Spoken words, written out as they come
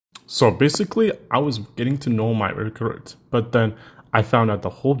So basically, I was getting to know my recruit, but then I found out the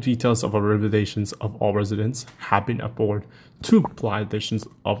whole details of our revelations of all residents have been uploaded to Applied editions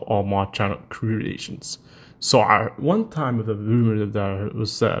of all mod channel creations. So one time of the rumor that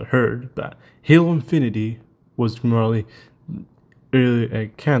was heard that Halo Infinity was merely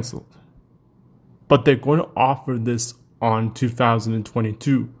early cancelled, but they're going to offer this on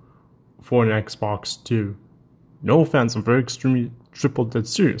 2022 for an Xbox 2. No offense, I'm very extremely triple dead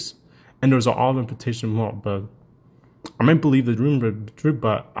serious. And there's all interpretation more, but I might believe the rumor to be true,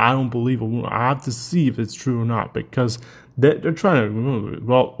 but I don't believe it. I have to see if it's true or not, because they're trying to remove it.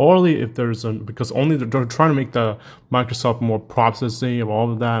 Well, only if there's because only they're trying to make the Microsoft more processing of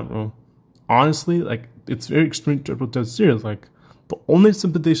all of that. Well, honestly, like, it's very extreme triple dead serious. Like, the only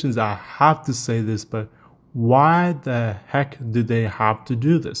sympathizations I have to say this, but why the heck do they have to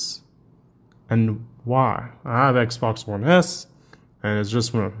do this? And why? I have Xbox One S, and it's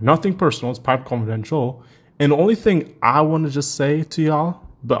just nothing personal. It's private, confidential. And the only thing I want to just say to y'all,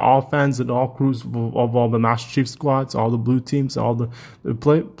 but all fans and all crews of all the Master Chief squads, all the blue teams, all the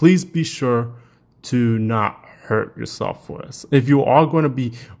play, please be sure to not hurt yourself for us. If you are going to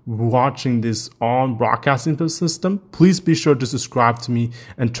be watching this on broadcasting system, please be sure to subscribe to me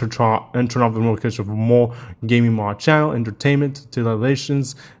and turn off the notification for more gaming mod channel, entertainment,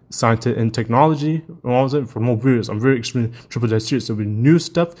 relations, science and technology, and all of it for more videos. I'm very extremely triple dead serious. There'll be new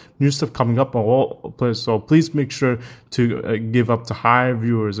stuff coming up on all places. So please make sure to give up to higher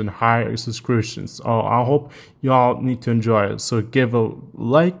viewers and higher subscriptions. I hope y'all need to enjoy it. So give a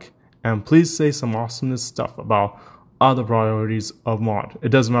like and please say some awesomeness stuff about other priorities of mod. It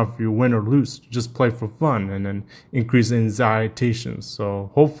doesn't matter if you win or lose, just play for fun and then increase anxiety.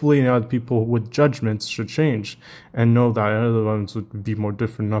 So hopefully other people with judgments should change and know that other ones would be more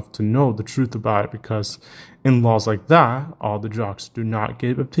different enough to know the truth about it, because in laws like that, all the jocks do not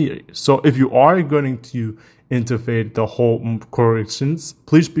get appeal. So if you are going to interfere the whole corrections,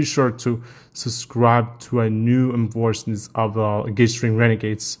 please be sure to subscribe to a new enforcement of Gatestream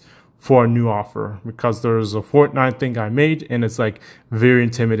Renegades for a new offer, because there's a Fortnite thing I made and it's like very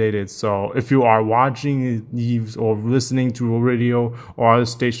intimidated. So if you are watching these or listening to a radio or a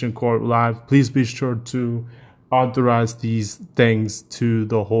station court live, please be sure to authorize these things to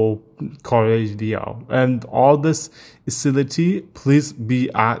the whole college DL. And all this facility, please be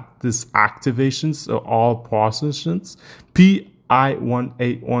at this activations of all processes.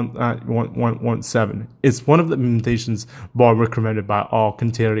 I-181-1117. It's one of the implementations recommended by all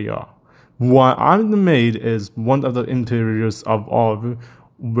Conteria. What I've made is one of the interiors of all of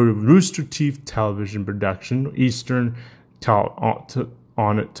Rooster Teeth television production, Eastern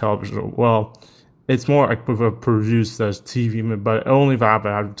on it television. Well, it's more like produced as TV, but only if I have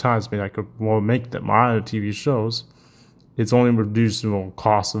an advertisement, I could make them my other TV shows. It's only reducible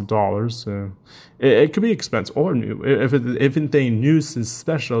cost of dollars. It could be expensive or new. If it's new and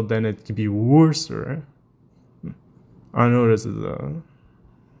special, then it could be worse. Right? I know this is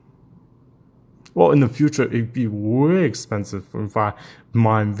well, in the future, it'd be way expensive if my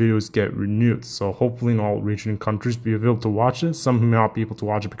videos get renewed. So hopefully in all region countries be able to watch it. Some may not be able to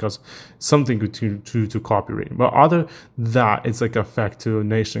watch it because something could to copyright. But other that, it's like effect to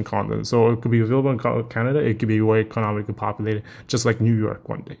nation content. So it could be available in Canada. It could be way economically populated, just like New York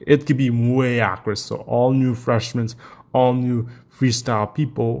one day. It could be way accurate. So all new freshmen, all new freestyle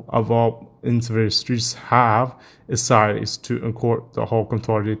people of all into the streets have decided is to incorporate the whole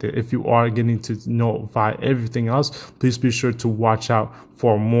control data. If you are getting to notify everything else, please be sure to watch out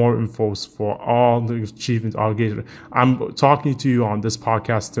for more info for all the achievements obligated. I'm talking to you on this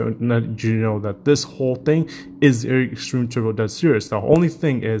podcast to let you know that this whole thing is extreme triple dead serious. The only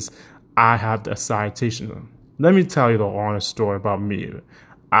thing is I have the citation. Let me tell you the honest story about me.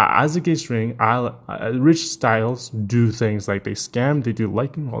 As a gay string, rich styles do things like they scam, they do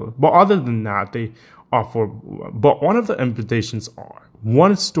liking, all that. But other than that, they offer. But one of the invitations are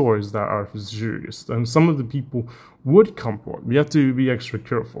one stories that are serious, and some of the people would come forward. We have to be extra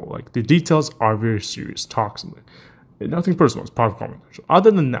careful. Like, the details are very serious, toxic, nothing personal. It's part of confidential.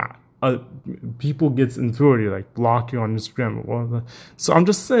 Other than that, people get authority, like block you on Instagram. So I'm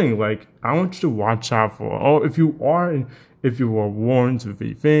just saying, like, I want you to watch out for. If you are warned to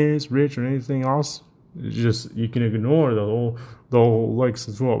be famous, rich, or anything else, you can ignore the whole likes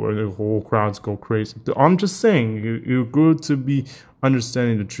as well, where the whole crowds go crazy. I'm just saying, you're good to be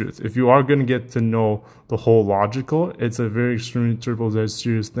understanding the truth. If you are going to get to know the whole logical, it's a very extremely triple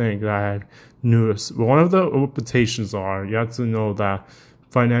serious thing that I have noticed. But one of the reputations are, you have to know that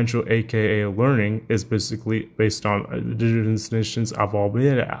financial, aka learning, is basically based on indigenous nations of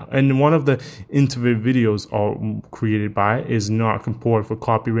Alberta. And one of the interview videos are created by is not compliant for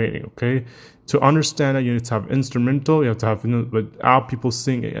copywriting, okay? To understand that, you need to have instrumental, you have to have without people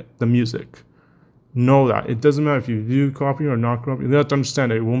singing the music. Know that. It doesn't matter if you do copy or not copy. You have to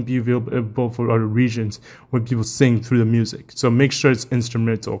understand that it won't be available for other regions when people sing through the music. So make sure it's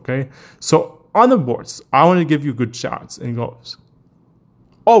instrumental, okay? So on the boards, I want to give you good shots and goes.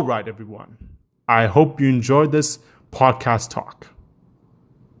 All right, everyone. I hope you enjoyed this podcast talk.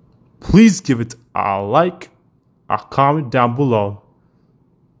 Please give it a like, a comment down below.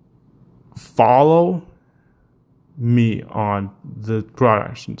 Follow me on the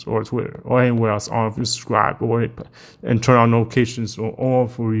productions or Twitter or anywhere else on subscribe and turn on notifications or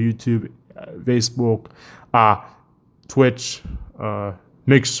for YouTube, Facebook, Twitch,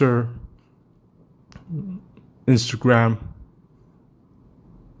 Mixer, Instagram,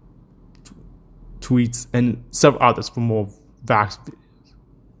 tweets, and several others for more Vax videos.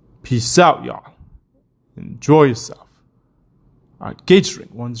 Peace out, y'all. Enjoy yourself.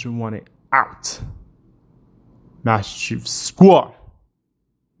 Gatorade 1018 out. Master Chief Squad.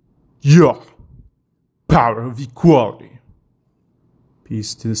 Yeah. Power of equality.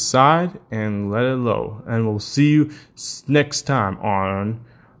 Peace to the side and let it low. And we'll see you next time on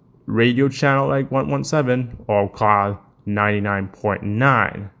radio channel like 117 or call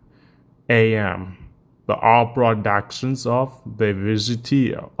 99.9 AM. The all productions of the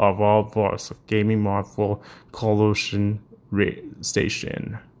Visitia of all voice of Gaming Marvel Collusion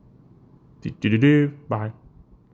station. Bye.